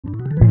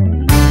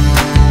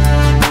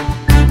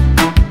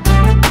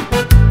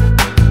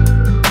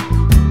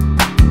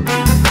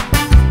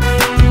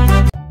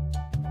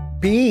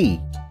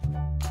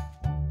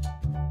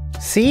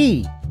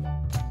C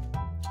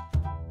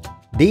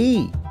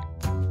D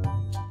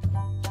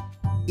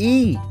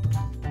E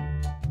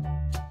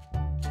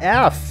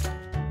F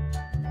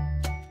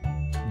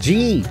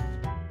G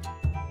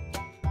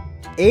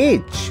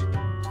H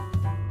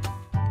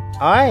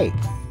I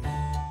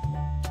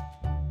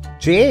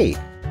J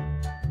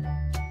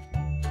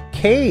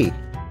K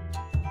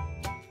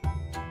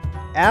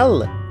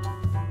L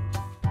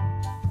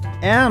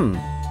M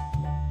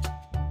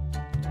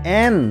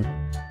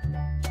N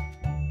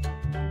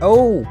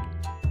O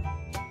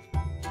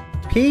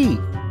P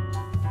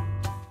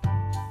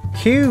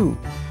Q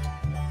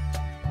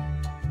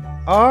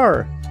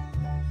R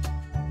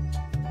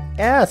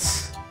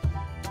S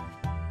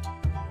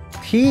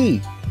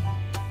T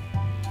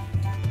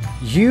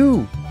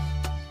U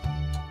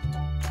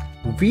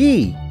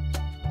V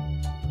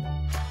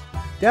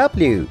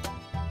W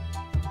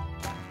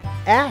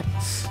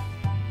X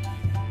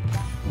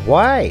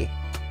Y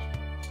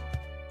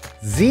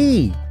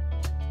Z.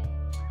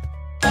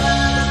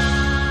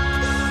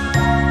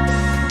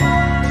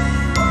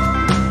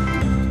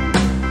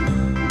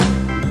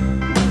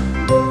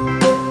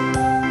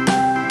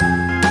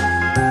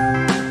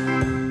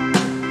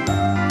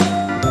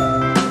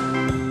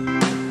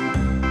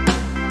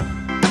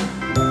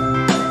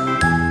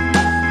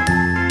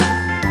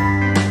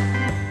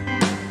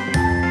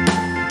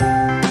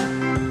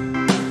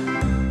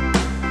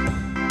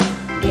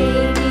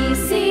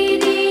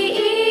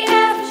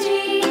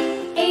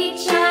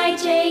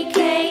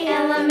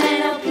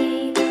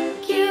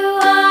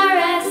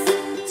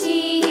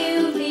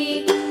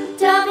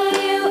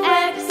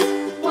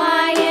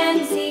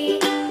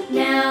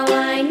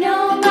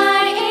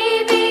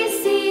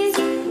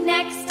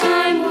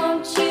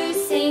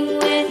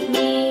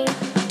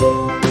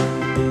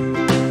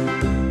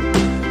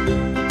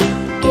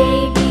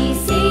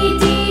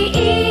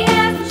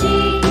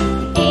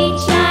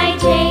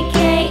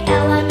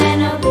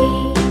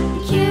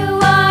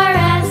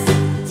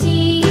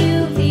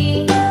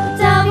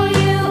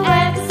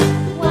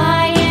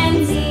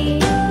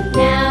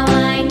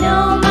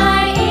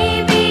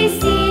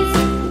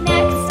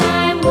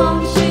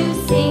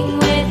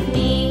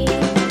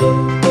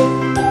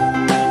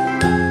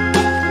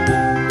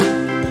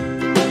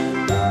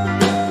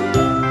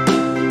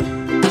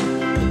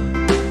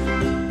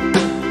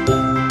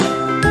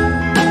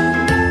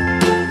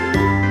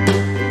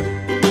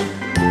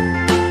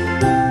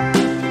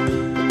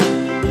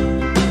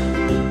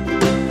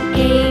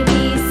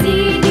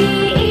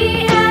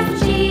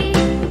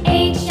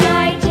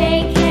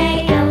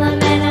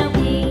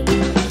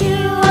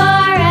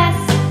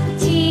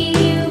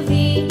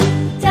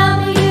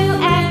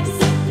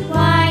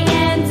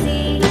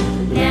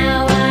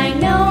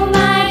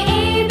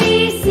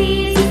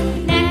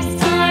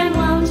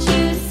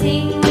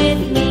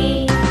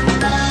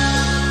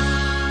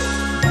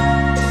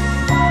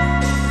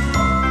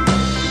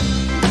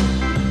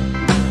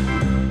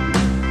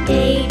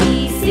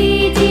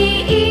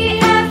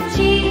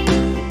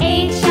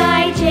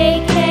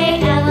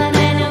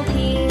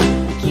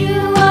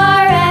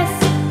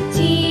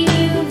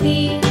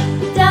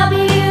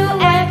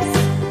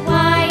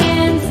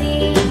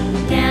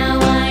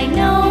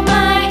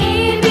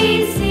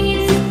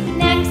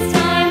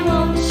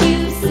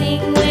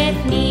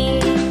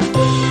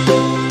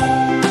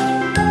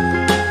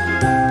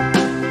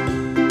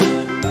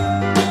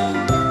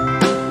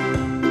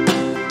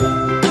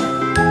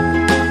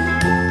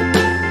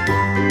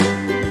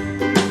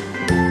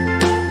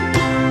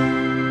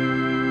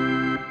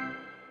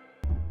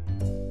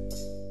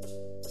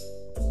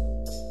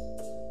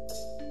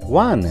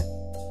 One,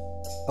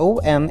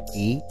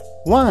 O-N-E,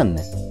 one.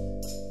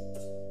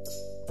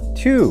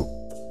 Two,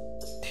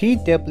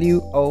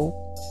 T-W-O,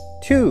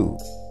 two.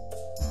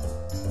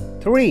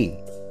 Three,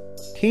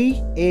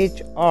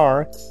 T-H-R-E-E,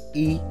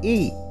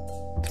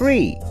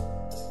 three.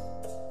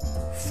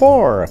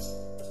 Four,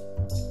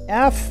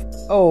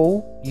 F-O-U-R,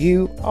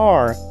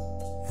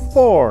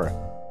 four.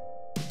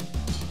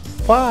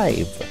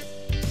 Five,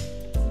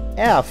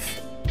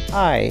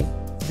 F-I-V-E,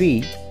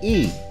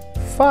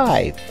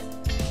 five.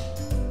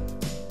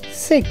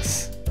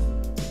 Six,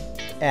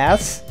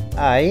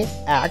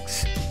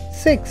 S-I-X,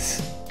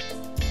 six.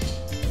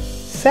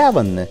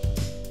 Seven,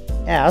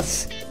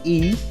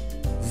 S-E-V-E-N,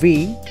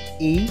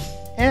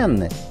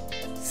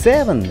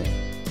 seven.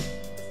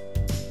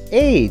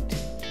 Eight,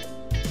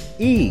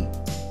 E-I-G-H-T,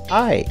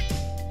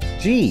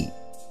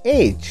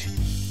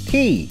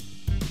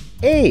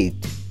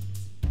 eight.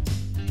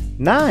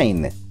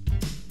 Nine,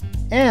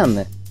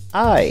 N-I-N-E,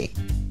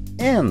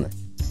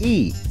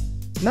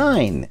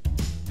 nine.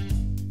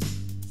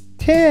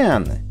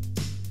 10,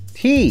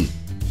 T-E-N,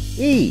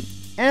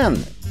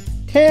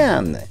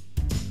 10.